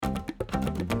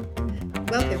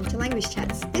Welcome to Language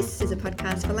Chats. This is a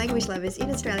podcast for language lovers in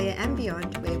Australia and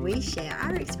beyond, where we share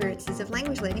our experiences of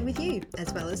language learning with you,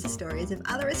 as well as the stories of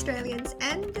other Australians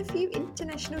and a few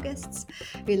international guests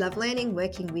who love learning,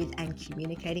 working with and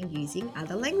communicating using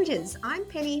other languages. I'm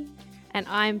Penny. And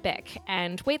I'm Beck,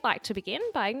 and we'd like to begin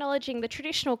by acknowledging the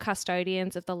traditional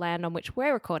custodians of the land on which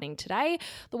we're recording today,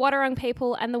 the Wadawurrung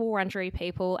people and the Wurundjeri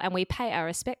people, and we pay our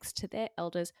respects to their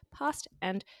elders past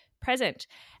and present.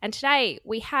 And today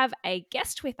we have a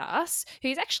guest with us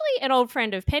who's actually an old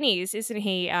friend of Penny's, isn't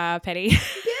he, Penny?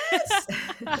 Yes.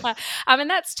 And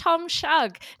that's Tom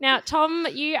Shugg. Now, Tom,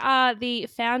 you are the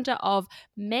founder of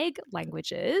Meg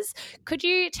Languages. Could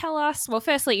you tell us, well,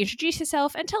 firstly, introduce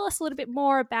yourself and tell us a little bit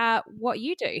more about what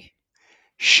you do?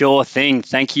 Sure thing.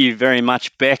 Thank you very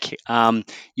much, Beck.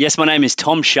 Yes, my name is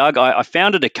Tom Shugg. I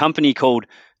founded a company called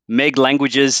Meg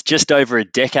Languages just over a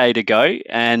decade ago.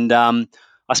 And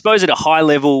I suppose at a high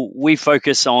level, we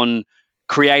focus on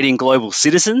creating global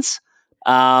citizens.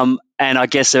 And I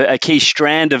guess a key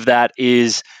strand of that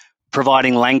is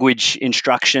providing language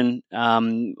instruction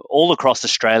all across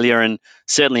Australia and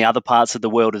certainly other parts of the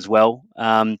world as well.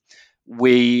 Our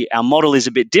model is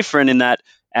a bit different in that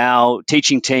our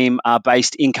teaching team are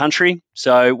based in country.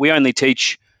 So we only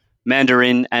teach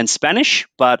Mandarin and Spanish,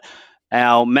 but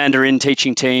our Mandarin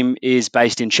teaching team is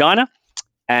based in China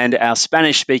and our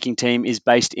Spanish speaking team is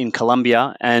based in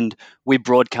Colombia. And we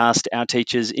broadcast our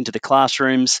teachers into the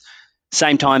classrooms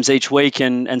same times each week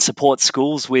and support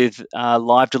schools with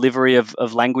live delivery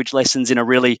of language lessons in a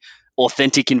really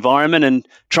authentic environment and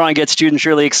try and get students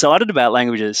really excited about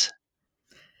languages.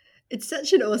 It's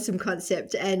such an awesome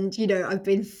concept. And, I've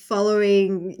been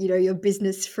following, your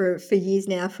business for years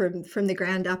now from the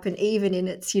ground up and even in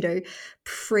its,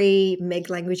 pre-Meg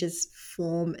Languages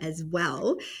form as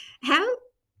well.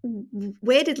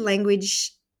 Where did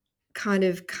language kind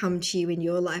of come to you in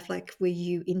your life? Like, were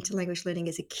you into language learning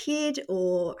as a kid,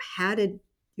 or how did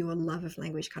your love of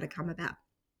language kind of come about?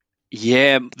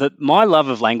 Yeah, my love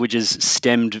of languages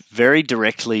stemmed very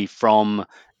directly from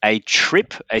a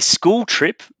school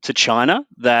trip to China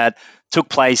that took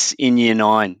place in year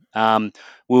 9.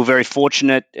 We were very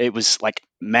fortunate. It was like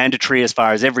mandatory as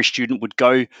far as every student would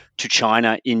go to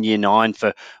China in year 9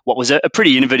 for what was a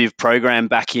pretty innovative program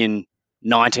back in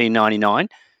 1999.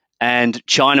 And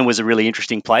China was a really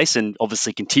interesting place and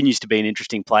obviously continues to be an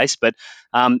interesting place. But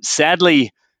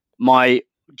sadly, my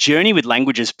journey with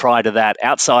languages prior to that,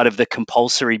 outside of the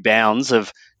compulsory bounds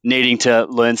of needing to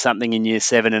learn something in year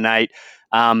 7 and 8,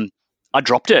 I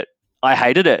dropped it. I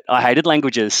hated it. I hated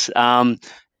languages.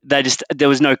 There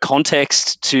was no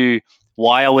context to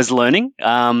why I was learning.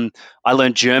 I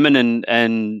learned German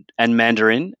and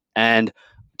Mandarin, and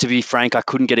to be frank, I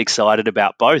couldn't get excited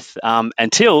about both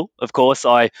until, of course,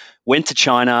 I went to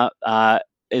China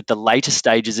at the later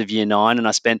stages of year 9, and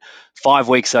I spent 5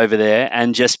 weeks over there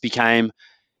and just became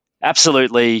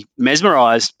absolutely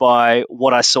mesmerized by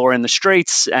what I saw in the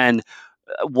streets and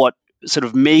what sort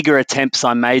of meager attempts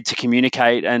I made to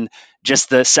communicate, and just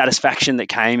the satisfaction that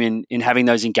came in having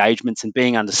those engagements and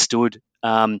being understood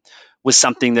was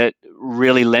something that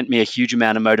really lent me a huge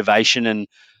amount of motivation and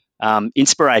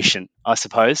inspiration, I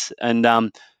suppose. And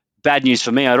bad news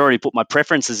for me, I'd already put my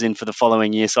preferences in for the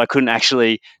following year, so I couldn't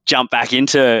actually jump back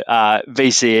into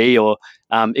VCE or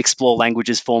explore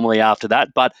languages formally after that.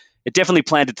 But it definitely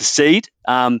planted the seed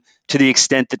to the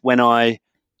extent that when I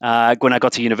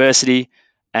got to university,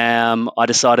 I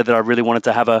decided that I really wanted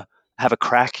to have a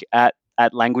crack at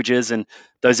languages, and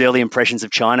those early impressions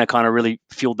of China kind of really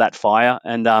fueled that fire,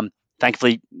 and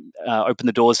thankfully opened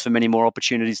the doors for many more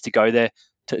opportunities to go there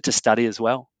to study as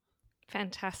well.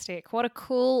 Fantastic. What a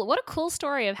cool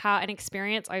story of how an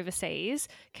experience overseas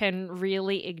can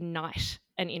really ignite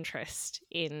an interest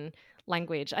in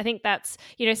language. I think that's,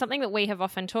 something that we have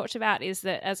often talked about is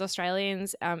that as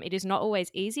Australians, it is not always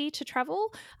easy to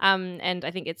travel. And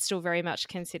I think it's still very much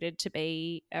considered to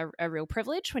be a real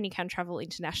privilege when you can travel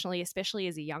internationally, especially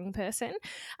as a young person.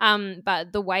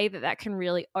 But the way that can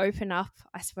really open up,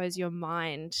 I suppose, your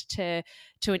mind to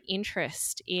an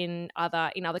interest in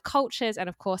other cultures and,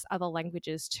 of course, other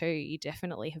languages too. You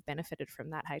definitely have benefited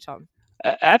from that. Hey, Tom.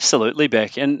 Absolutely,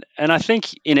 Beck. And I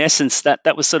think in essence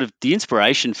that was sort of the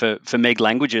inspiration for Meg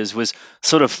Languages was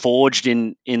sort of forged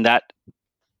in that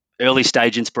early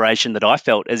stage inspiration that I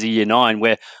felt as a year 9,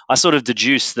 where I sort of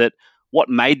deduced that what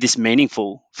made this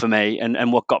meaningful for me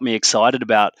and what got me excited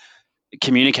about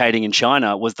communicating in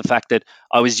China was the fact that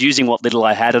I was using what little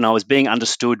I had and I was being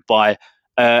understood by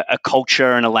a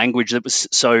culture and a language that was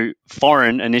so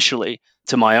foreign initially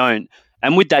to my own.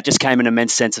 And with that just came an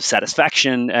immense sense of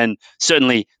satisfaction and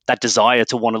certainly that desire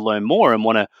to want to learn more and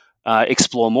want to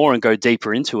explore more and go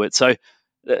deeper into it. So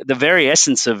the very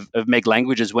essence of Meg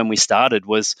Languages when we started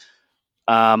was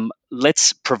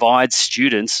let's provide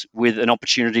students with an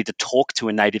opportunity to talk to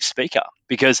a native speaker,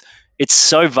 because it's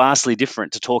so vastly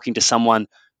different to talking to someone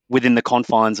within the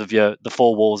confines of the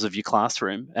four walls of your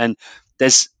classroom. And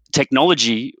there's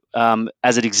technology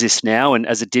as it exists now and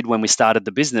as it did when we started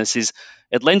the business, is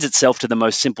it lends itself to the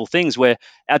most simple things, where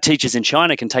our teachers in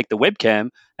China can take the webcam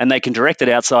and they can direct it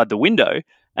outside the window,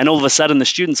 and all of a sudden the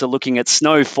students are looking at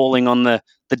snow falling on the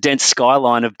dense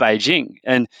skyline of Beijing.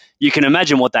 And you can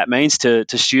imagine what that means to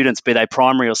students, be they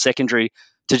primary or secondary,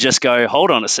 to just go,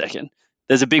 hold on a second.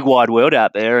 There's a big wide world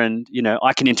out there, and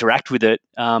I can interact with it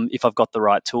if I've got the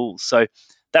right tools. So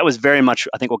that was very much,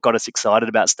 I think, what got us excited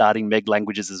about starting Meg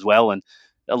Languages as well, and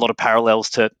a lot of parallels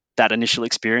to that initial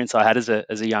experience I had as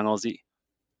a young Aussie.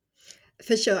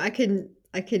 For sure. I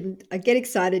get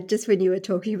excited just when you were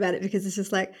talking about it, because it's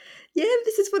just like, yeah,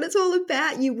 this is what it's all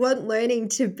about. You want learning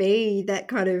to be that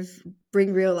kind of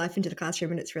bring real life into the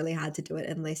classroom, and it's really hard to do it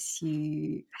unless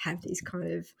you have these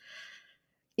kind of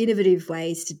innovative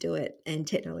ways to do it, and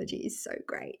technology is so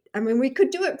great. I mean, we could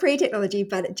do it pre-technology,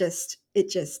 but it just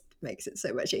makes it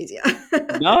so much easier.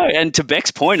 No, and to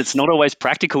Beck's point, it's not always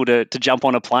practical to jump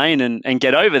on a plane and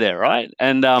get over there, right?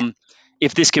 And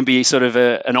if this can be sort of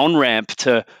an on-ramp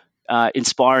to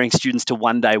inspiring students to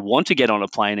one day want to get on a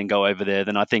plane and go over there,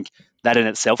 then I think that in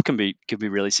itself can be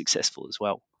really successful as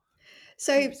well.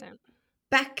 So 100%.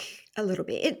 back a little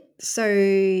bit.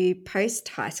 So post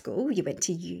high school, you went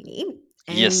to uni,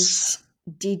 and Yes.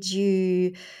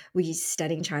 were you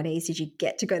studying Chinese? Did you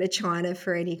get to go to China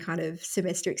for any kind of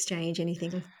semester exchange,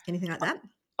 anything like that?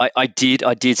 I did.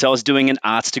 So I was doing an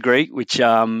arts degree, which,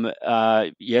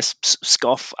 yes,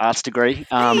 scoff arts degree.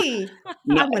 Hey,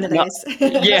 No, I'm one of no, those.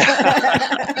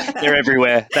 yeah, they're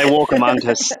everywhere. They walk among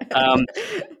us.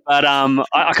 But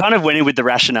I kind of went in with the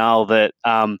rationale that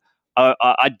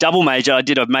I double major. I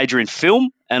did a major in film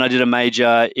and I did a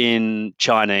major in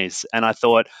Chinese. And I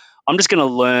thought, I'm just going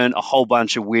to learn a whole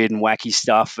bunch of weird and wacky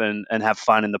stuff and have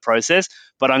fun in the process.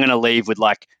 But I'm going to leave with,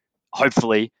 like,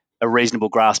 hopefully a reasonable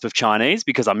grasp of Chinese,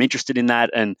 because I'm interested in that.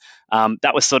 And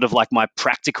that was sort of like my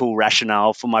practical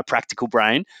rationale for my practical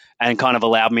brain, and kind of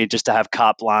allowed me just to have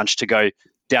carte blanche to go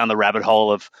down the rabbit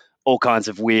hole of all kinds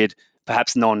of weird,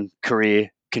 perhaps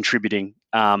non-career contributing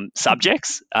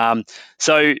subjects.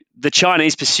 So the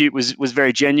Chinese pursuit was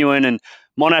very genuine, and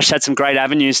Monash had some great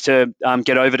avenues to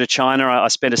get over to China. I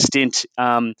spent a stint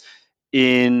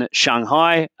in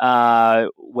Shanghai,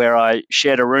 where I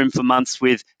shared a room for months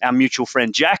with our mutual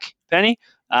friend Jack Penny,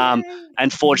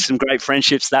 and forged some great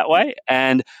friendships that way.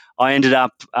 And I ended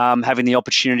up having the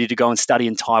opportunity to go and study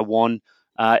in Taiwan,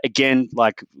 again,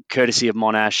 like courtesy of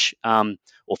Monash,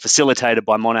 or facilitated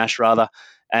by Monash rather.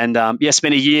 And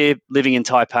spent a year living in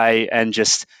Taipei, and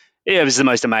just, it was the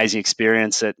most amazing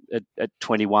experience at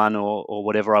 21 or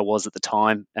whatever I was at the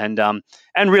time, and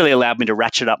really allowed me to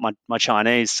ratchet up my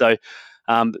Chinese. So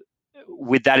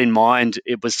with that in mind,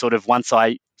 it was sort of, once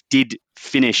I did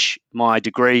finish my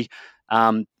degree,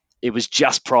 it was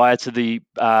just prior to the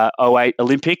 '08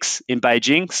 Olympics in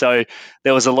Beijing. So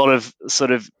there was a lot of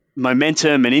sort of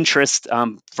momentum and interest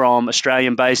from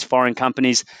Australian-based foreign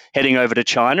companies heading over to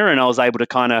China, and I was able to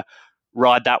kind of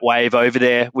ride that wave over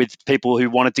there with people who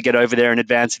wanted to get over there in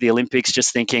advance of the Olympics,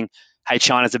 just thinking, hey,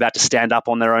 China's about to stand up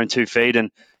on their own 2 feet,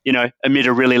 and amid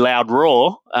a really loud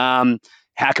roar,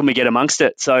 how can we get amongst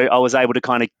it? So I was able to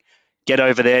kind of get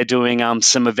over there doing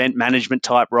some event management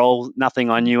type role. Nothing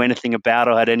I knew anything about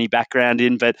or had any background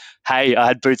in, but hey, I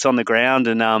had boots on the ground,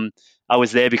 and I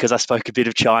was there because I spoke a bit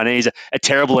of Chinese, a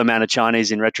terrible amount of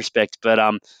Chinese in retrospect, but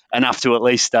enough to at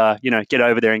least get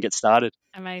over there and get started.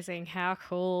 Amazing. How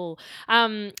cool.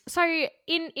 So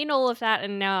in all of that,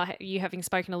 and now you having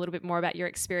spoken a little bit more about your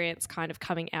experience kind of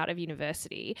coming out of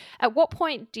university, at what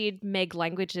point did Meg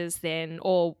Languages then,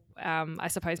 or I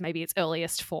suppose maybe its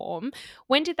earliest form,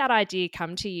 when did that idea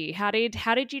come to you? How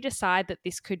did you decide that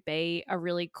this could be a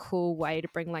really cool way to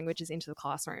bring languages into the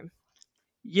classroom?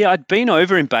 Yeah, I'd been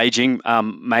over in Beijing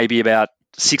maybe about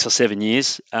 6 or 7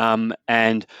 years,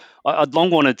 and I'd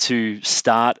long wanted to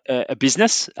start a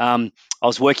business. I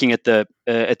was working at the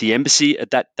embassy at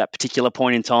that particular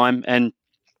point in time, and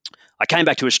I came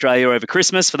back to Australia over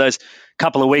Christmas for those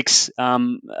couple of weeks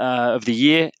of the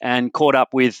year, and caught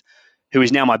up with who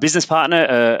is now my business partner,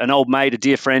 an old mate, a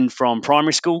dear friend from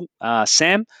primary school,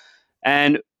 Sam,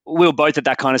 and we were both at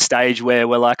that kind of stage where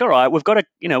we're like, all right, we've got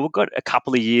a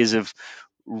couple of years of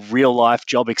real life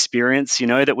job experience,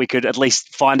 that we could at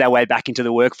least find our way back into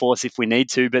the workforce if we need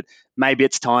to, but maybe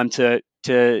it's time to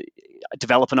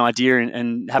develop an idea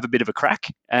and have a bit of a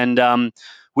crack. And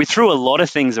we threw a lot of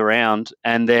things around,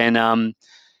 and then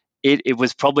it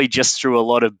was probably just through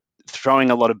throwing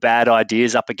a lot of bad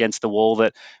ideas up against the wall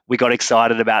that we got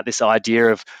excited about this idea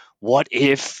of what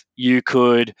if you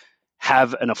could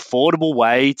have an affordable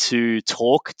way to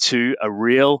talk to a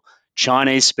real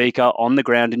Chinese speaker on the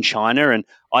ground in China. And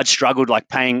I'd struggled like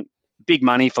paying big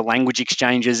money for language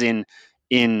exchanges in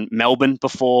Melbourne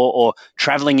before, or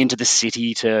traveling into the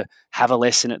city to have a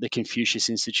lesson at the Confucius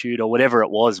Institute or whatever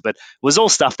it was. But it was all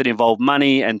stuff that involved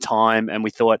money and time. And we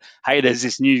thought, hey, there's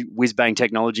this new whiz bang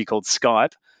technology called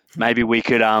Skype. Maybe we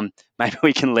could, maybe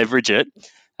we can leverage it.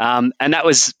 And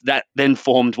that then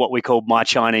formed what we called My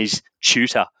Chinese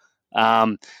Tutor.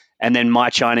 And then My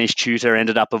Chinese Tutor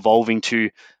ended up evolving to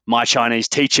My Chinese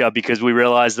Teacher, because we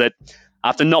realized that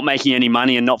after not making any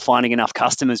money and not finding enough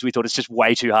customers, we thought it's just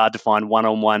way too hard to find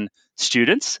one-on-one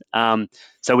students.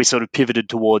 So we sort of pivoted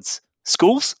towards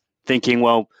schools, thinking,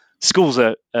 well, schools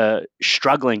are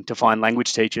struggling to find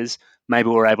language teachers. Maybe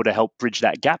we're able to help bridge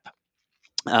that gap.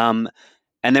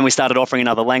 And then we started offering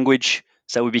another language.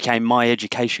 So we became My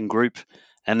Education Group.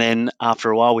 And then after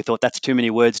a while, we thought that's too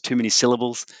many words, too many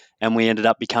syllables. And we ended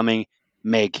up becoming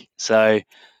Meg. So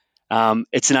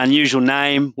it's an unusual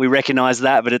name. We recognize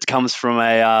that, but it comes from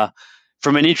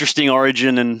from an interesting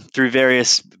origin and through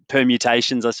various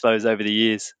permutations, I suppose, over the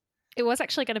years. It was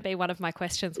actually going to be one of my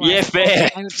questions. Yeah, fair.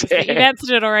 But you've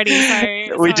answered it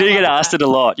already. We do get asked it a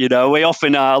lot. You know, we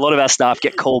often a lot of our staff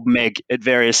get called Meg at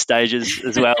various stages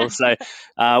as well. So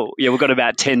we've got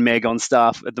about 10 Meg on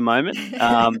staff at the moment.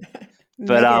 Yeah,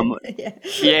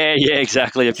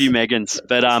 exactly, a few Megans.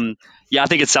 But I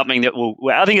think it's something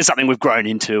that we've grown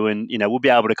into, and we'll be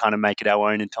able to kind of make it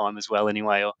our own in time as well.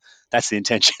 Anyway, or that's the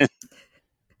intention.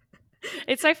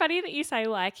 It's so funny that you say,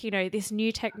 like, this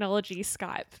new technology,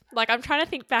 Skype. Like, I'm trying to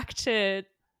think back to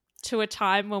a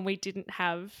time when we didn't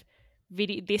have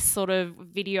this sort of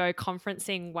video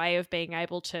conferencing way of being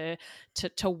able to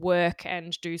work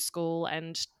and do school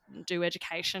and do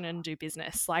education and do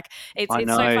business. Like, it's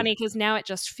so funny, because now it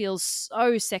just feels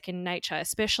so second nature,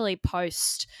 especially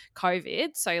post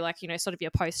COVID. So, like, sort of your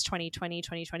post 2020,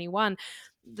 2021,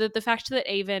 the fact that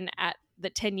even at the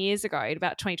 10 years ago,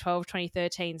 about 2012,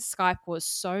 2013, Skype was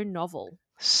so novel.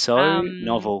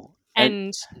 Novel.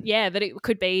 And that it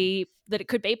could be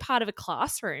part of a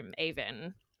classroom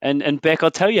even. And Beck,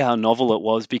 I'll tell you how novel it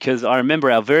was, because I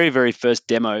remember our very, very first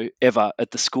demo ever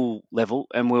at the school level,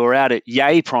 and we were out at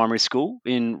Yea Primary School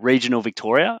in regional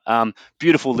Victoria,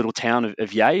 beautiful little town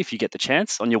of Yea, if you get the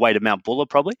chance, on your way to Mount Buller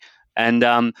probably.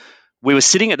 And we were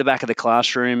sitting at the back of the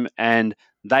classroom, and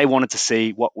they wanted to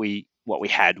see what we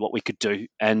had, what we could do.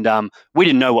 And we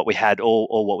didn't know what we had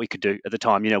or what we could do at the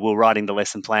time. We were writing the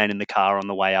lesson plan in the car on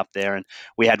the way up there, and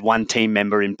we had one team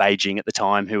member in Beijing at the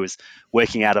time who was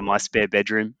working out of my spare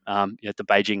bedroom at the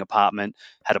Beijing apartment,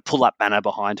 had a pull-up banner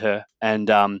behind her.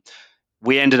 And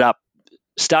we ended up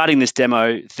starting this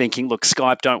demo thinking, look,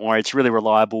 Skype, don't worry, it's really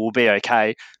reliable, we'll be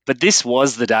okay. But this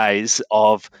was the days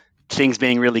of things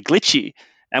being really glitchy.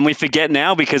 And we forget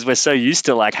now, because we're so used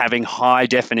to like having high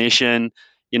definition,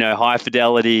 high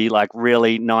fidelity, like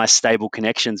really nice, stable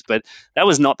connections. But that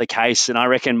was not the case. And I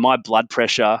reckon my blood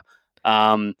pressure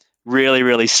really,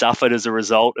 really suffered as a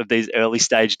result of these early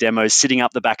stage demos, sitting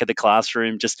up the back of the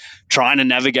classroom, just trying to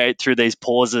navigate through these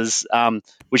pauses,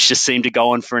 which just seemed to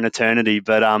go on for an eternity.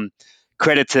 But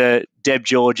credit to Deb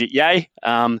George at Yay.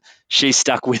 She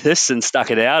stuck with us and stuck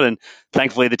it out. And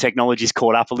thankfully the technology's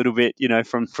caught up a little bit,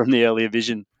 from the earlier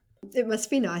vision. It must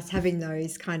be nice having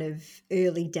those kind of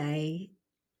early day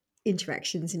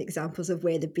interactions and examples of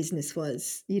where the business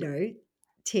was, 10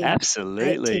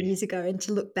 years ago, and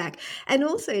to look back, and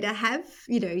also to have,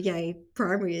 Yay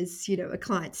Primary as, a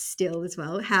client still as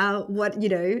well.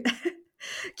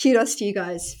 Kudos to you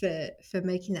guys for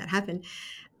making that happen.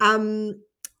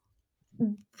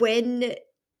 When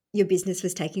your business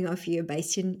was taking off, you were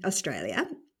based in Australia,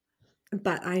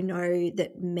 but I know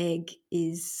that Meg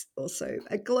is also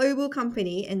a global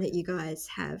company and that you guys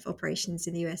have operations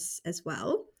in the US as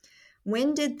well.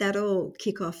 When did that all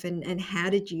kick off, and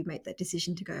how did you make that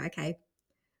decision to go, okay,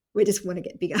 we just want to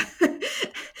get bigger?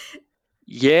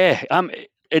 Yeah,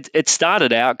 it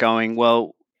started out going,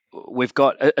 well, we've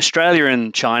got Australia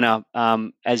and China,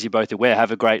 as you're both aware,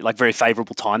 have a great, like very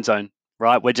favorable time zone,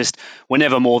 right? We're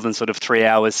never more than sort of 3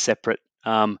 hours separate.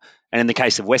 And in the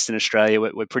case of Western Australia,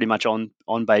 we're pretty much on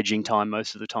Beijing time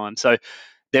most of the time. So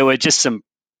there were just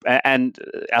and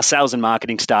our sales and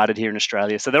marketing started here in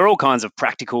Australia. So there are all kinds of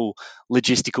practical,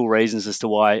 logistical reasons as to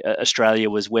why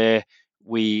Australia was where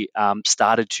we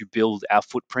started to build our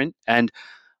footprint. And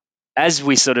as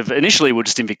we sort of initially were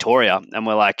just in Victoria, and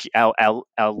we're like our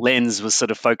lens was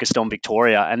sort of focused on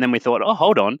Victoria, and then we thought, oh,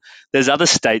 hold on, there's other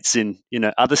states in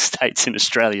other states in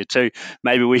Australia too.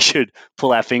 Maybe we should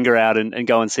pull our finger out and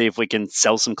go and see if we can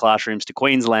sell some classrooms to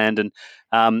Queensland.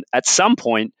 And at some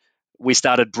point, we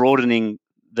started broadening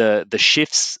the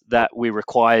shifts that we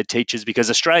required teachers, because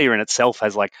Australia in itself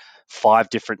has like 5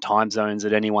 different time zones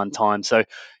at any one time. So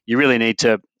you really need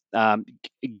to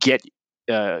get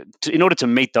in order to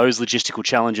meet those logistical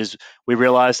challenges, we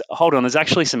realized, hold on, there's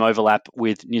actually some overlap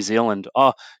with New Zealand.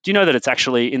 Oh, do you know that it's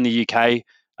actually in the UK?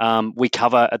 We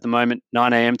cover at the moment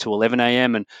 9 a.m. to 11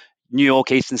 a.m. and New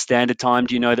York Eastern Standard Time.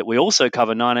 Do you know that we also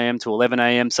cover 9 a.m. to 11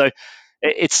 a.m.? So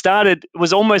it started. It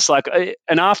was almost like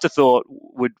an afterthought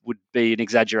would be an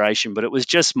exaggeration, but it was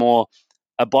just more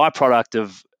a byproduct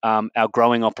of our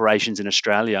growing operations in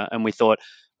Australia. And we thought,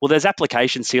 well, there's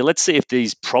applications here. Let's see if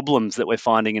these problems that we're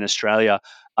finding in Australia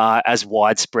are as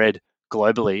widespread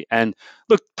globally. And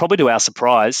look, probably to our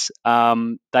surprise, they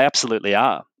absolutely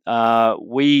are.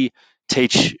 We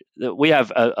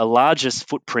have a largest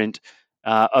footprint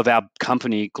of our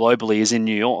company globally is in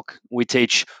New York. We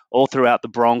teach all throughout the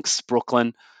Bronx,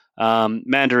 Brooklyn,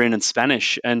 Mandarin and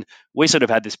Spanish. And we sort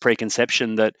of had this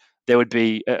preconception that there would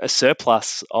be a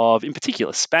surplus of, in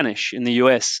particular, Spanish in the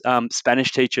US,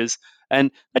 Spanish teachers.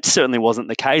 And that certainly wasn't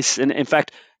the case. And in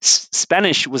fact,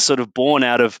 Spanish was sort of born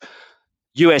out of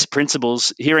US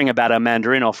principals hearing about our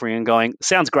Mandarin offering and going,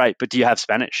 sounds great, but do you have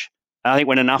Spanish? And I think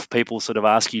when enough people sort of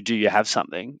ask you, do you have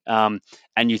something? And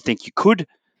you think you could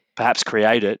perhaps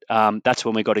create it, that's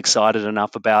when we got excited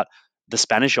enough about the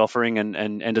Spanish offering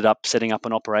and ended up setting up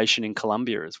an operation in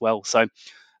Colombia as well. So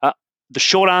uh, the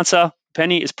short answer,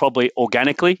 Penny, is probably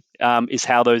organically is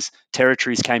how those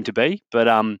territories came to be. But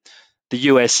the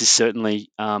US is certainly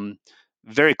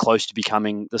very close to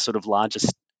becoming the sort of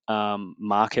largest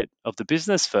market of the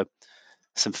business for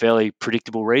some fairly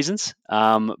predictable reasons.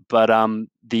 But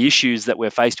the issues that we're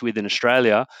faced with in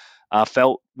Australia are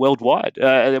felt worldwide.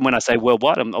 And when I say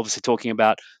worldwide, I'm obviously talking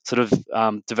about sort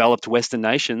of developed Western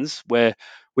nations where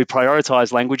we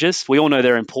prioritize languages. We all know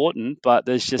they're important, but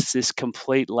there's just this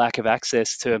complete lack of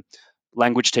access to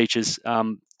language teachers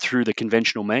through the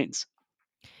conventional means.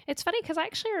 It's funny because I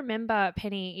actually remember,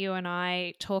 Penny, you and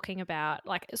I talking about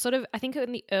like sort of I think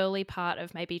in the early part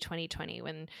of maybe 2020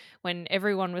 when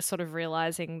everyone was sort of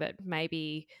realizing that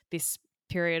maybe this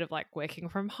period of like working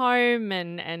from home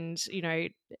and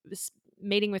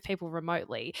meeting with people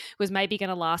remotely was maybe going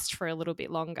to last for a little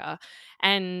bit longer.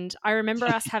 And I remember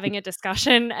us having a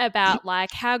discussion about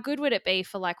like how good would it be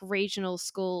for like regional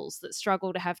schools that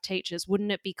struggle to have teachers?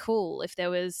 Wouldn't it be cool if there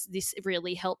was this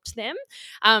really helped them?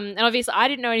 And obviously, I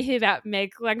didn't know anything about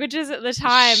Meg Languages at the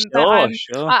time, but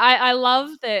Sure. I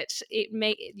love that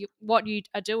what you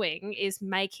are doing is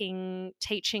making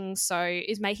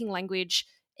language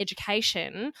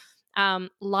education,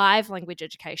 live language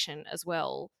education as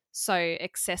well, so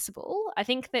accessible. I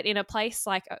think that in a place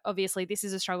like, obviously this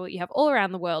is a struggle that you have all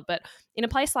around the world, but in a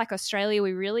place like Australia,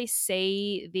 we really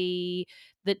see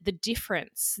the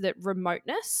difference that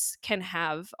remoteness can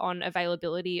have on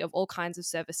availability of all kinds of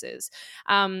services.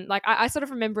 Like I sort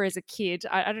of remember as a kid,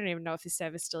 I don't even know if this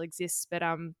service still exists, but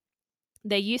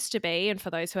there used to be, and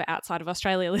for those who are outside of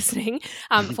Australia listening,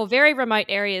 for very remote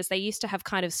areas, they used to have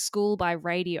kind of school by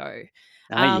radio.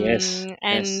 Ah, yes,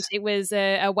 And yes. it was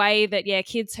a way that, yeah,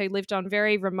 kids who lived on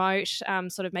very remote,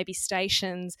 sort of maybe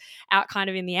stations out kind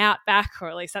of in the outback, or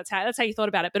at least that's how you thought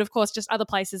about it. But of course, just other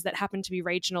places that happened to be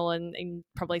regional and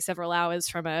probably several hours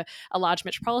from a large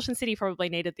metropolitan city probably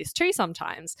needed this too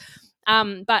sometimes.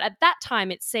 But at that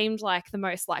time, it seemed like the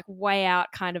most like way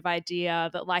out kind of idea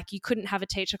that like you couldn't have a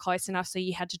teacher close enough, so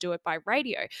you had to do it by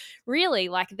radio. Really,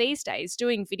 like these days,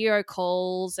 doing video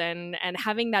calls and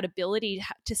having that ability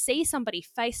to see somebody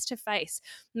face to face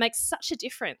makes such a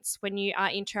difference when you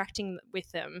are interacting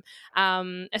with them,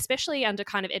 especially under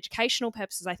kind of educational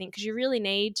purposes. I think because you really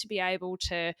need to be able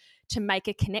to make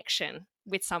a connection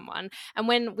with someone. And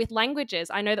when with languages,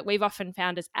 I know that we've often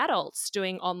found as adults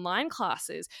doing online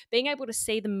classes, being able to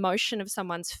see the motion of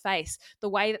someone's face, the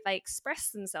way that they express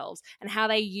themselves, and how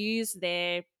they use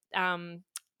their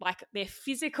like their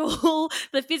physical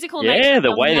the physical nature Yeah, of the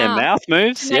their way their mouth mouth to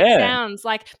moves. make Yeah. sounds,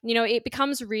 like, it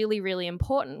becomes really, really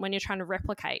important when you're trying to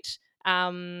replicate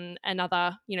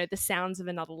another, the sounds of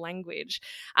another language.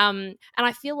 And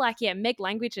I feel like, yeah, Meg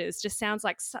Languages just sounds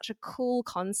like such a cool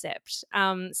concept,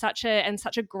 such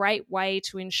a great way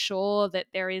to ensure that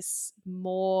there is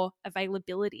more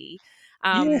availability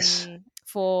Yes.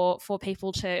 For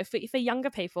people to for younger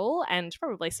people and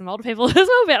probably some older people as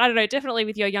well, but I don't know, definitely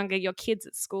with your kids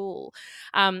at school,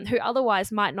 who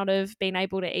otherwise might not have been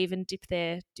able to even dip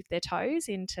their toes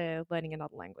into learning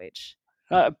another language.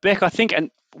 Beck, I think, and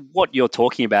what you're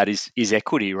talking about is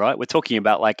equity, right? We're talking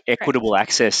about like Correct. equitable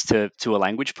access to a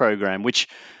language program, which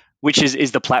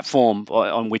is the platform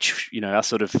on which our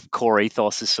sort of core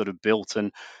ethos is sort of built.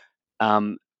 And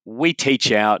um, we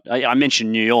teach out. I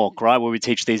mentioned New York, right, where we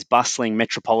teach these bustling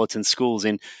metropolitan schools.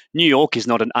 In New York is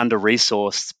not an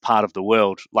under-resourced part of the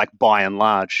world, like by and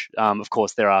large. Of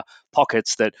course, there are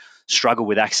pockets that struggle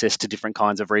with access to different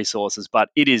kinds of resources, but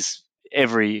it is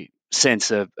every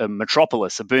sense a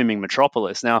metropolis, a booming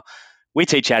metropolis. Now, we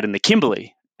teach out in the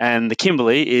Kimberley, and the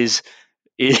Kimberley is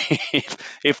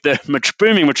if the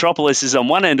booming metropolis is on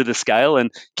one end of the scale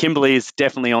and Kimberley is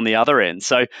definitely on the other end.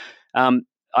 So um,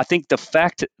 I think the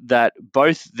fact that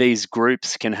both these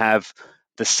groups can have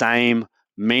the same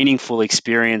meaningful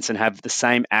experience and have the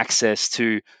same access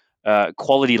to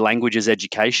quality languages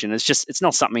education, it's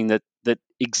not something that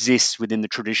exists within the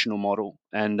traditional model,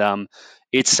 and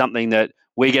it's something that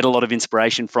we get a lot of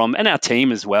inspiration from, and our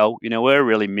team as well. We're a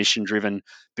really mission driven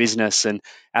business, and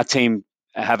our team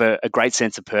have a great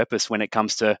sense of purpose when it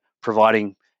comes to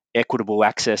providing equitable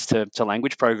access to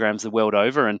language programs the world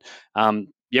over. And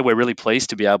yeah, we're really pleased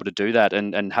to be able to do that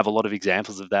and have a lot of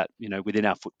examples of that, within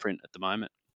our footprint at the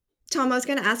moment. Tom, I was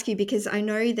going to ask you because I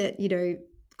know that,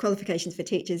 qualifications for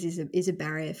teachers is a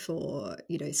barrier for,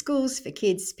 schools, for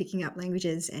kids picking up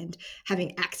languages and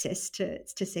having access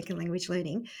to second language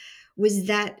learning. Was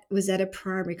that a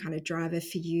primary kind of driver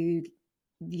for you,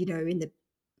 in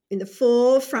the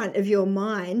forefront of your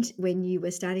mind when you were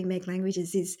starting Meg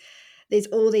Languages? Is there's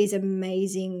all these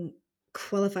amazing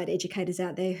qualified educators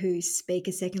out there who speak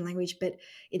a second language, but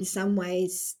in some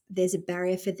ways there's a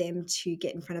barrier for them to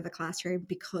get in front of a classroom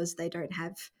because they don't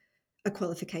have a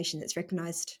qualification that's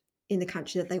recognised in the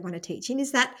country that they want to teach in.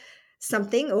 Is that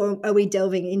something, or are we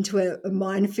delving into a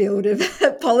minefield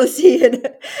of policy?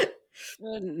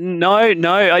 No.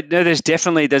 No, there's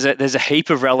definitely there's a heap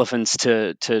of relevance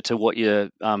to what you're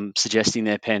suggesting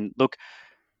there, Pen. Look,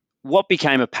 what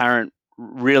became apparent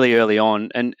really early on,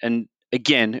 and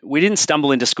again, we didn't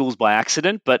stumble into schools by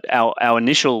accident, but our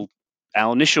initial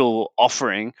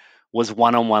offering was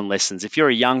one-on-one lessons. If you're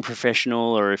a young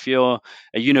professional or if you're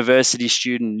a university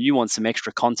student, you want some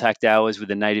extra contact hours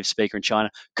with a native speaker in China,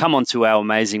 come onto our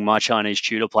amazing My Chinese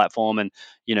Tutor platform, and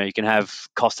you can have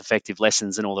cost-effective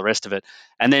lessons and all the rest of it.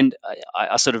 And then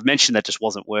I sort of mentioned that just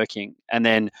wasn't working, and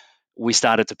then we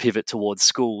started to pivot towards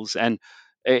schools. And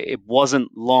it wasn't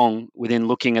long within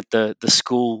looking at the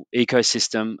school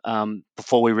ecosystem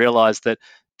before we realized that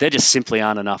there just simply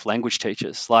aren't enough language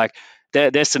teachers. Like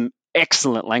there's some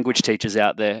excellent language teachers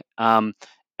out there,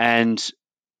 and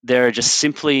there are just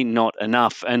simply not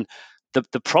enough. And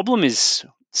the problem is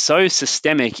so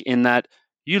systemic in that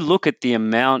you look at the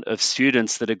amount of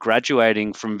students that are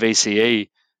graduating from VCE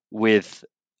with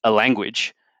a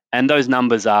language, and those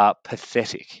numbers are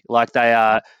pathetic. Like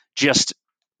just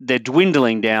they're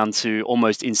dwindling down to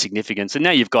almost insignificance. And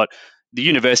now you've got the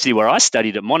university where I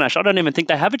studied at Monash. I don't even think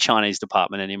they have a Chinese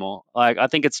department anymore. Like I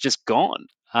think it's just gone.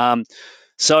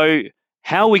 So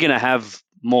how are we going to have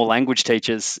more language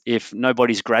teachers if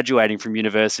nobody's graduating from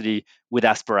university with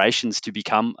aspirations to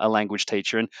become a language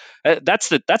teacher? And that's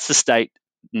the state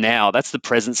now. That's the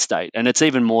present state, and it's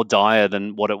even more dire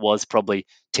than what it was probably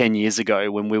 10 years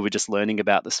ago when we were just learning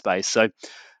about the space. So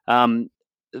um,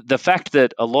 the fact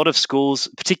that a lot of schools,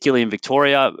 particularly in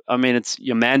Victoria, I mean,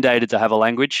 you're mandated to have a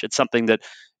language. It's something that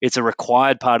it's a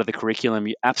required part of the curriculum.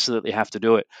 You absolutely have to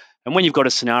do it. And when you've got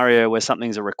a scenario where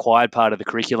something's a required part of the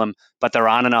curriculum, but there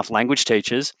aren't enough language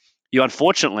teachers, you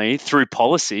unfortunately, through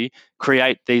policy,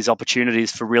 create these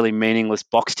opportunities for really meaningless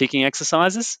box ticking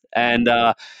exercises. And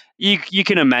you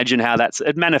can imagine how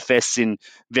it manifests in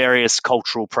various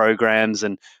cultural programs.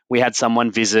 And we had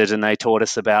someone visit and they taught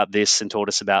us about this and taught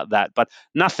us about that, but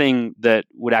nothing that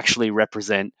would actually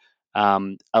represent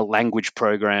a language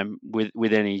program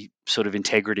with any sort of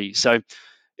integrity. So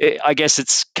I guess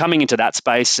it's coming into that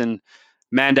space, and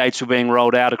mandates were being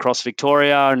rolled out across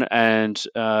Victoria, and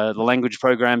the language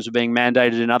programs were being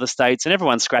mandated in other states, and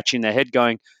everyone's scratching their head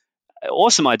going,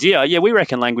 awesome idea. Yeah, we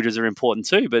reckon languages are important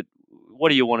too, but what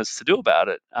do you want us to do about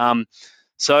it?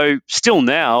 So still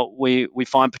now, we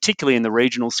find, particularly in the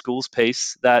regional schools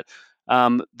piece, that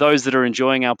those that are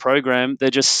enjoying our program,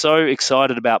 they're just so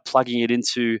excited about plugging it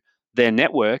into their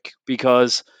network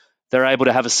because they're able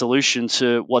to have a solution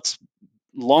to what's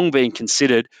long been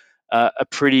considered a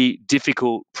pretty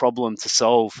difficult problem to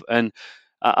solve. And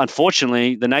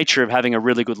unfortunately, the nature of having a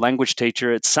really good language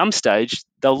teacher, at some stage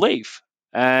they'll leave,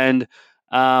 and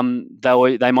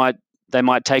they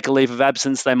might take a leave of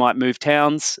absence, they might move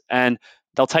towns, and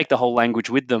they'll take the whole language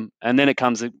with them. And then it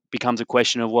becomes a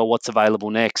question of, well, what's available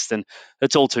next? And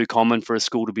it's all too common for a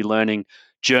school to be learning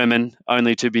German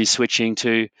only to be switching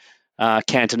to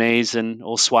Cantonese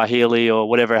or Swahili or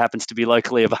whatever happens to be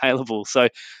locally available. So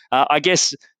I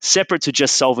guess separate to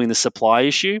just solving the supply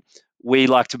issue, we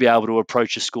like to be able to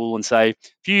approach a school and say,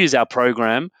 if you use our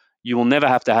program, you will never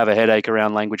have to have a headache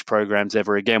around language programs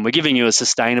ever again. We're giving you a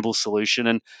sustainable solution.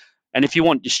 And if you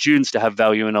want your students to have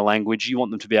value in a language, you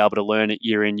want them to be able to learn it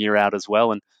year in, year out as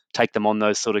well, and take them on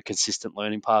those sort of consistent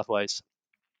learning pathways.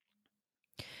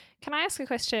 Can I ask a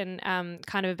question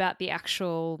kind of about the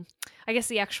actual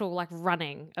like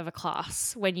running of a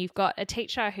class when you've got a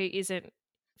teacher who isn't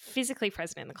physically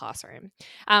present in the classroom?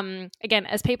 Again,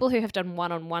 as people who have done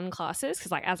one-on-one classes,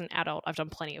 because like as an adult, I've done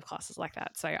plenty of classes like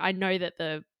that. So I know that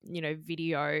the,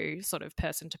 video sort of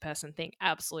person-to-person thing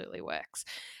absolutely works.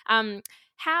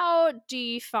 How do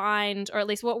you find, or at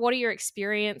least what are your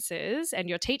experiences and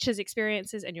your teachers'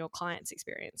 experiences and your clients'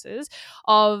 experiences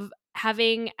of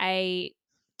having a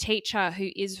teacher who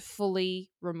is fully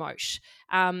remote,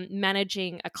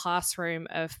 managing a classroom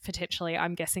of potentially,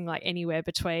 I'm guessing, like anywhere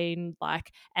between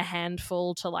like a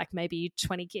handful to like maybe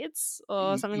 20 kids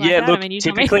or something like that? Look, I mean, you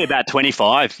tell me. typically about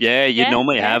 25. Yeah, you'd Yeah,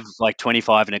 normally yeah. have like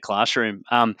 25 in a classroom.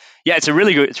 It's a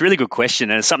really good question,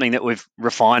 and it's something that we've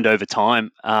refined over time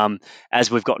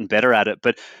as we've gotten better at it.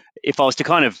 But if I was to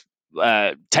kind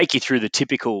of take you through the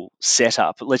typical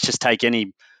setup, let's just take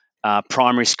any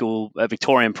primary school,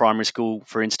 Victorian primary school,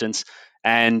 for instance,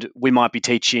 and we might be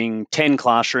teaching 10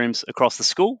 classrooms across the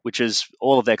school, which is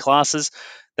all of their classes.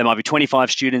 There might be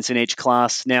 25 students in each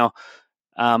class. Now,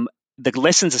 um, the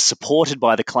lessons are supported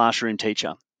by the classroom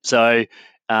teacher. So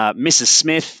Mrs.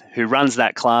 Smith, who runs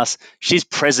that class, she's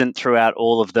present throughout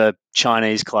all of the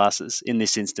Chinese classes in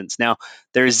this instance. Now,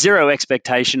 there is zero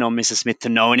expectation on Mrs. Smith to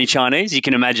know any Chinese. You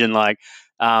can imagine, like,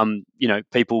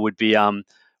 people would be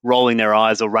rolling their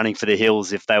eyes or running for the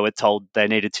hills if they were told they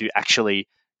needed to actually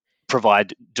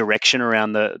provide direction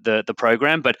around the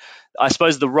program. But I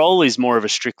suppose the role is more of a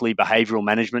strictly behavioral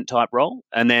management type role.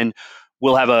 And then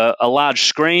we'll have a large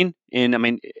screen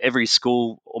every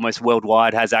school almost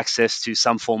worldwide has access to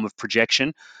some form of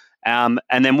projection. And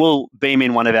then we'll beam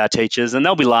in one of our teachers, and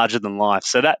they'll be larger than life.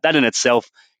 So that in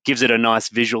itself gives it a nice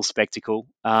visual spectacle.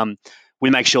 We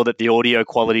make sure that the audio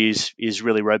quality is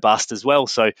really robust as well.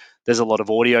 So there's a lot of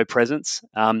audio presence.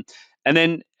 And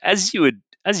then as you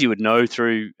would know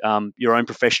through your own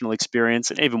professional experience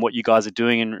and even what you guys are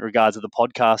doing in regards to the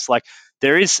podcast, like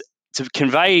there is to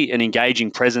convey an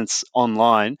engaging presence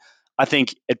online. I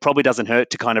think it probably doesn't hurt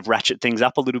to kind of ratchet things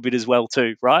up a little bit as well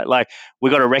too, right? Like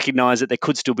we've got to recognize that there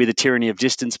could still be the tyranny of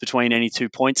distance between any 2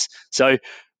 points. So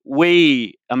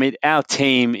our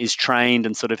team is trained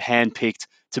and sort of handpicked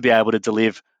to be able to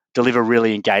deliver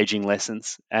really engaging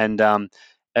lessons. And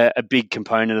a big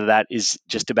component of that is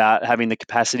just about having the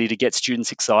capacity to get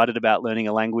students excited about learning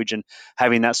a language and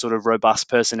having that sort of robust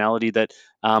personality that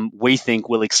we think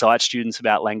will excite students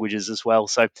about languages as well.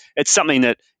 So it's something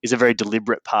that is a very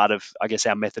deliberate part of, I guess,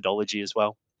 our methodology as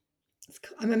well.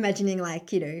 I'm imagining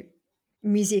like,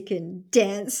 music and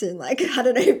dance and like, I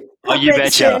don't know. Oh, you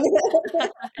betcha.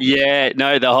 Yeah,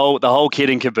 no, the whole kit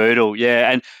and caboodle.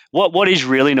 Yeah, and what is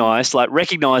really nice, like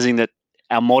recognizing that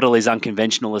our model is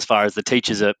unconventional as far as the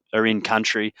teachers are in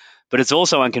country, but it's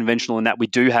also unconventional in that we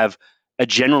do have a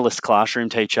generalist classroom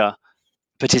teacher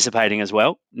participating as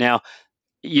well. Now,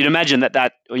 you'd imagine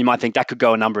or you might think that could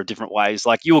go a number of different ways.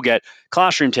 Like you will get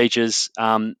classroom teachers,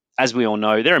 as we all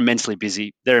know, they're immensely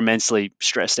busy, they're immensely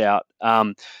stressed out,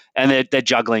 and they're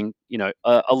juggling,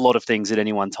 a lot of things at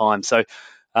any one time. So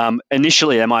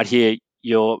initially, they might hear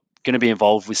you're going to be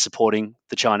involved with supporting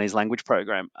the Chinese language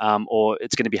program, or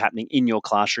it's going to be happening in your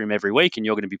classroom every week and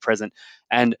you're going to be present.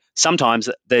 And sometimes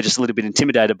they're just a little bit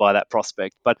intimidated by that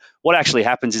prospect. But what actually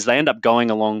happens is they end up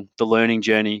going along the learning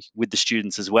journey with the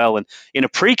students as well. And in a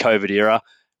pre-COVID era,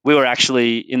 we were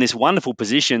actually in this wonderful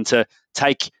position to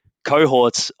take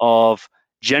cohorts of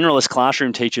generalist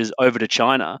classroom teachers over to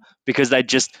China because they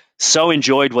just so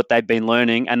enjoyed what they'd been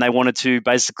learning and they wanted to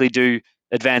basically do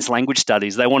advanced language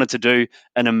studies. They wanted to do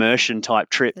an immersion type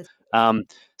trip.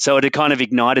 So it had kind of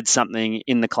ignited something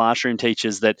in the classroom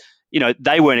teachers that,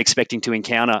 they weren't expecting to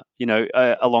encounter,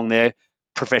 along their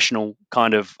professional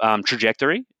kind of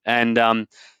trajectory. And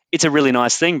it's a really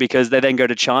nice thing because they then go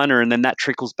to China and then that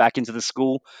trickles back into the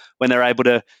school when they're able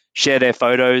to share their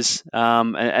photos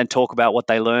and talk about what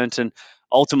they learnt. And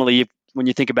ultimately, when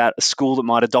you think about a school that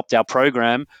might adopt our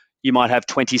program, you might have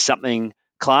 20-something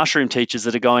classroom teachers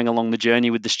that are going along the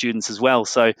journey with the students as well.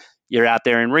 So you're out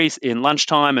there in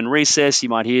lunchtime and recess, you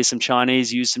might hear some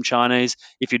Chinese, use some Chinese.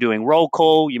 If you're doing roll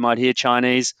call, you might hear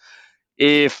Chinese.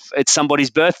 If it's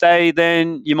somebody's birthday,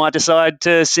 then you might decide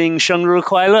to sing Shengru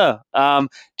Kuai Le.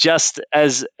 Just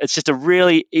as it's just a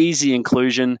really easy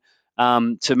inclusion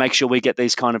to make sure we get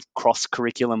these kind of cross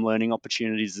curriculum learning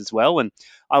opportunities as well. And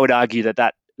I would argue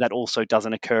that also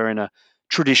doesn't occur in a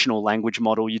traditional language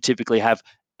model. You typically have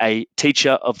a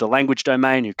teacher of the language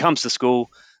domain who comes to school.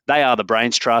 They are the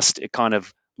brains trust. It kind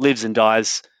of lives and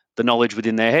dies the knowledge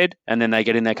within their head, and then they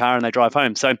get in their car and they drive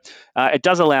home. So it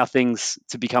does allow things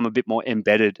to become a bit more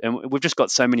embedded. And we've just got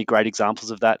so many great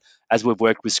examples of that as we've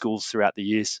worked with schools throughout the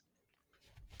years.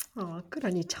 Oh, good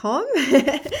on you, Tom.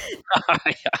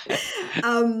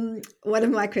 One of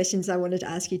my questions I wanted to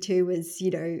ask you too was,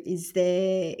 is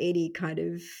there any kind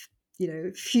of,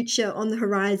 future on the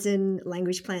horizon,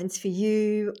 language plans for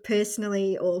you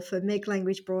personally or for Meg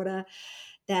Language broader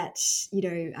that,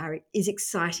 is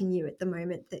exciting you at the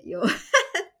moment that you're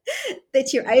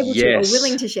that you're able to or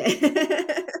willing to share?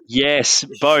 Yes,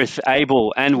 both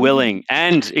able and willing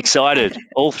and excited,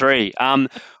 all three.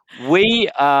 We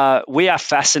are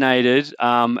fascinated,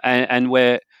 and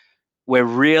we're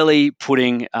really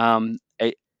putting a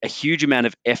huge amount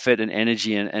of effort and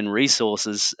energy and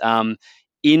resources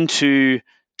into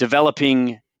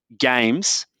developing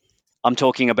games. I'm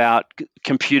talking about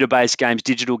computer-based games,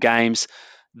 digital games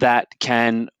that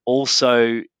can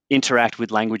also interact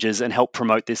with languages and help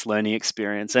promote this learning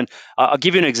experience. And I'll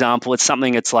give you an example. It's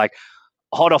something that's like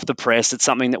hot off the press. It's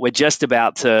something that we're just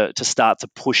about to start to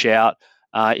push out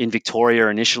in Victoria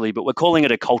initially, but we're calling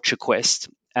it a culture quest.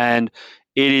 And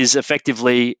it is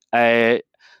effectively a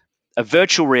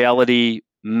virtual reality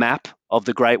map of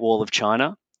the Great Wall of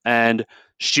China, and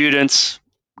students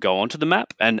go onto the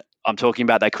map, and I'm talking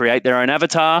about they create their own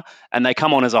avatar and they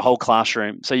come on as a whole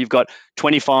classroom. So you've got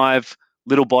 25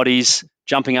 little bodies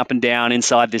jumping up and down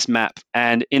inside this map.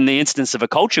 And in the instance of a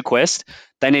culture quest,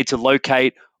 they need to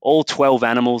locate all 12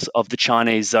 animals of the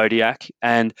Chinese zodiac.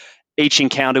 And each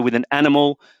encounter with an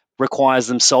animal requires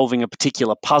them solving a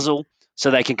particular puzzle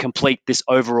so they can complete this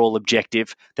overall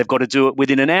objective. They've got to do it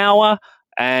within an hour.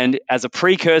 And as a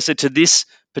precursor to this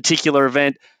particular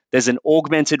event, there's an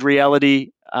augmented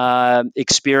reality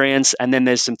experience, and then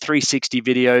there's some 360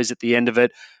 videos at the end of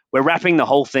it. We're wrapping the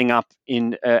whole thing up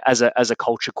in as a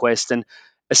culture quest, and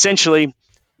essentially,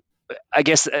 I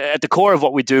guess at the core of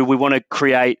what we do, we want to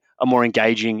create a more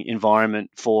engaging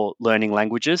environment for learning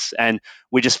languages, and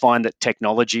we just find that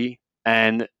technology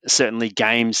and certainly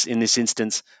games in this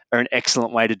instance are an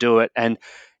excellent way to do it. And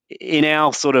in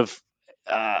our sort of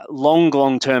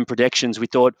long term predictions, we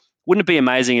thought, wouldn't it be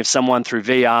amazing if someone through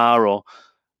VR or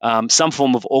some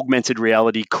form of augmented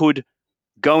reality could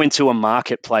go into a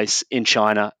marketplace in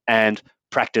China and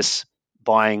practice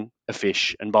buying a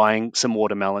fish and buying some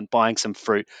watermelon, buying some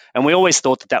fruit. And we always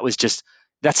thought that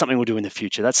that's something we'll do in the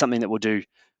future. That's something that we'll do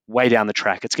way down the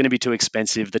track. It's going to be too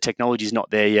expensive. The technology's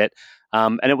not there yet.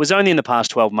 And it was only in the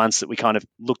past 12 months that we kind of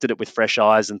looked at it with fresh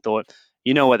eyes and thought,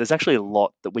 you know what, there's actually a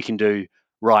lot that we can do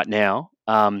right now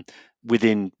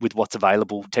with what's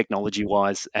available technology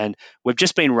wise. And we've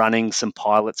just been running some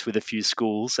pilots with a few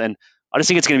schools, and I just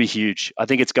think it's going to be huge. I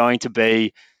think it's going to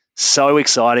be so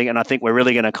exciting, and I think we're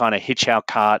really going to kind of hitch our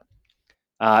cart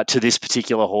to this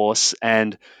particular horse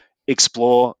and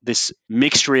explore this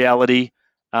mixed reality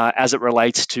as it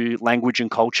relates to language and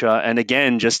culture, and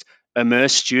again, just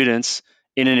immerse students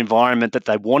in an environment that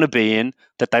they want to be in,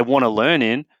 that they want to learn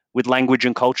in, with language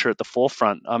and culture at the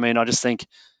forefront. I mean, I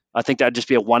think that'd just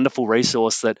be a wonderful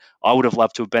resource that I would have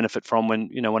loved to have benefit from when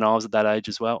I was at that age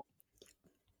as well.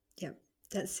 Yep,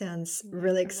 that sounds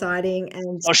really exciting.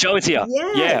 And I'll show it to you.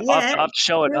 yeah, I have to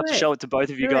show it. I have to do show it to both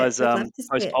of you Do it. guys I'd love to see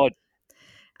post it. pod.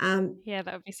 Yeah,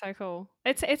 that would be so cool.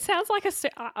 It sounds like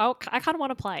I kind of want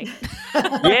to play.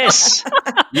 Yes.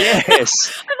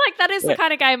 Yes. I'm like, that is the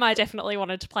kind of game I definitely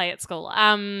wanted to play at school.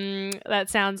 That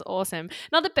sounds awesome.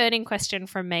 Another burning question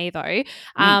from me though.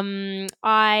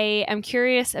 I am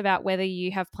curious about whether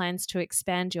you have plans to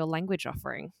expand your language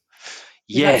offering.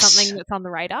 Is that something that's on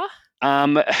the radar?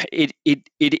 It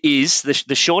is.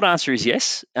 The short answer is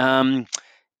yes.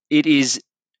 It is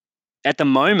at the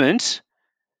moment.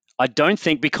 I don't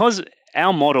think, because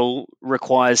our model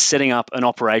requires setting up an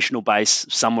operational base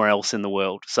somewhere else in the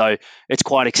world. So it's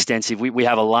quite extensive. We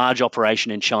have a large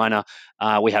operation in China.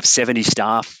 We have 70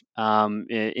 staff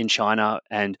in China,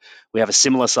 and we have a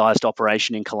similar sized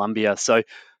operation in Colombia. So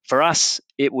for us,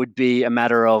 it would be a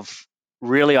matter of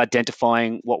really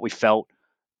identifying what we felt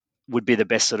would be the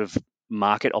best sort of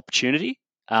market opportunity.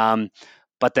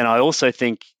 But then I also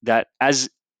think that as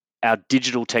our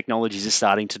digital technologies are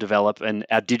starting to develop and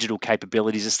our digital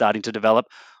capabilities are starting to develop,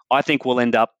 I think we'll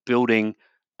end up building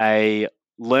a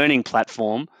learning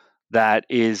platform that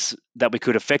we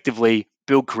could effectively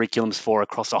build curriculums for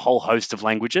across a whole host of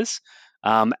languages,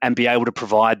 and be able to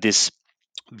provide this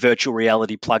virtual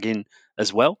reality plugin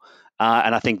as well.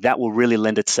 And I think that will really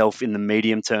lend itself in the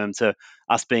medium term to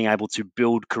us being able to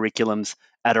build curriculums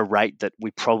at a rate that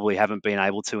we probably haven't been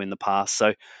able to in the past.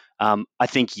 So I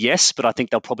think yes, but I think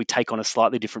they'll probably take on a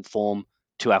slightly different form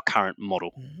to our current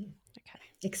model. Mm-hmm. Okay.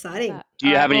 Exciting. Do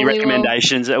you have any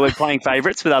recommendations? Are we playing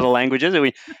favourites with other languages? Are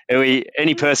we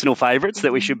any personal favourites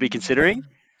that we should be considering?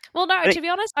 Well, no, to be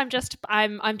honest, I'm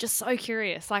just so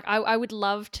curious. Like, I would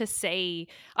love to see,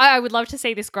 I would love to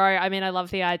see this grow. I mean, I love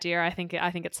the idea. I think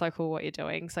it's so cool what you're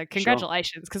doing. So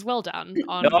congratulations, because well done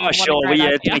on. Oh, sure.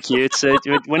 Thank you.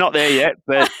 We're not there yet,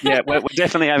 but yeah, we're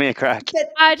definitely having a crack.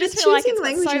 I just feel like it's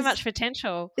got so much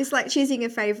potential. It's like choosing a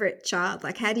favorite child.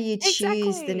 Like, how do you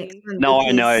choose the next one? No,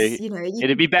 I know.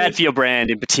 It'd be bad for your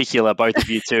brand in particular, both of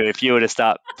you too, if you were to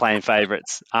start playing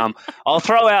favorites. I'll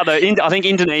throw out I think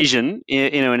Indonesian,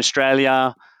 in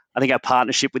Australia, I think our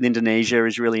partnership with Indonesia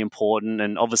is really important,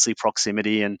 and obviously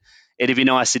proximity. And it'd be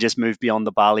nice to just move beyond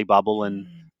the Bali bubble and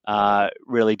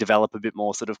really develop a bit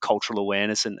more sort of cultural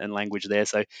awareness and language there.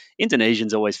 So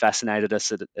Indonesian's always fascinated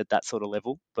us at that sort of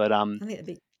level. But I think it'd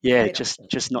be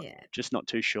just not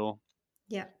too sure.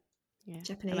 Yeah.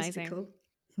 Japanese would be cool.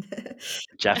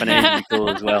 Japanese would be cool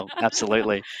as well.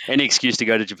 Absolutely. Any excuse to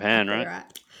go to Japan, right?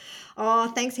 Oh,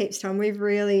 thanks heaps, Tom. We've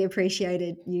really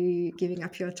appreciated you giving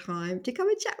up your time to come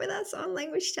and chat with us on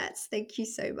Language Chats. Thank you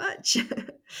so much.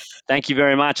 Thank you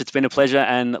very much. It's been a pleasure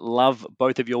and love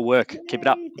both of your work. Keep it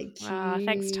up. Thank you.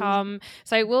 Thanks, Tom.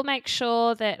 So we'll make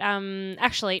sure that,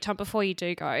 actually, Tom, before you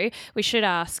do go, we should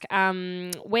ask,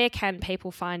 where can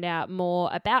people find out more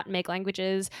about Meg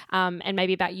Languages, and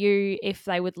maybe about you if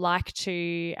they would like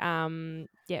to,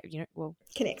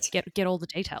 connect, get all the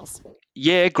details.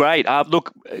 Yeah, great.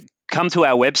 Look, come to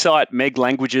our website,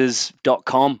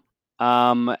 meglanguages.com.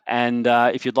 And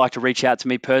if you'd like to reach out to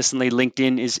me personally,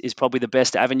 LinkedIn is probably the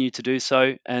best avenue to do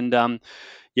so. And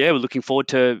we're looking forward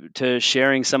to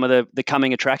sharing some of the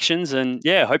coming attractions. And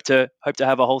hope to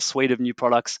have a whole suite of new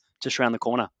products just around the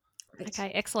corner.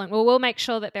 Okay, excellent. Well, we'll make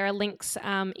sure that there are links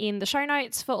in the show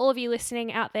notes for all of you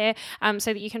listening out there,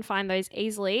 so that you can find those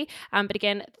easily. But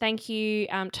again, thank you,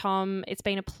 Tom. It's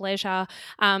been a pleasure.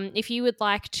 If you would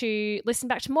like to listen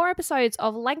back to more episodes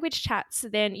of Language Chats,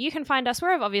 then you can find us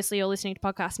wherever obviously you're listening to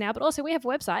podcasts now, but also we have a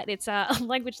website. It's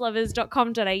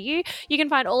languagelovers.com.au. You can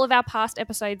find all of our past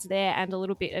episodes there and a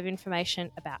little bit of information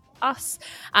about us.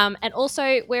 And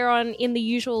also we're in the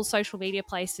usual social media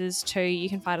places too. You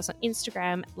can find us on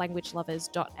Instagram, languagelovers.au,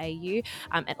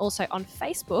 and also on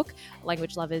Facebook,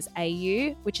 Language Lovers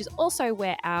AU, which is also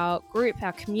where our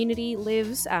community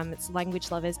lives. It's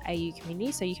Language Lovers AU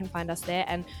community, so you can find us there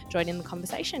and join in the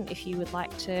conversation if you would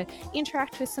like to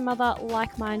interact with some other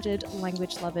like-minded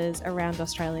language lovers around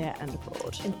Australia and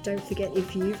abroad. And don't forget,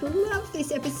 if you've loved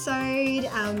this episode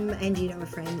and you know a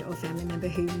friend or family member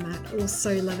who might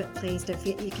also love it, please don't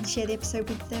forget you can share the episode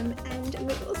with them. And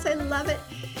we also love it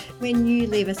when you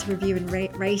leave us a review and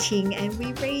rating, and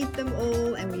we read them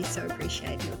all, and we so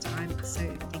appreciate your time. So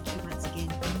thank you once again,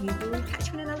 and we will catch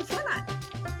you in another fortnight.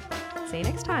 See you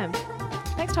next time.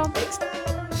 Thanks, Tom.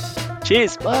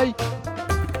 Cheers. Bye.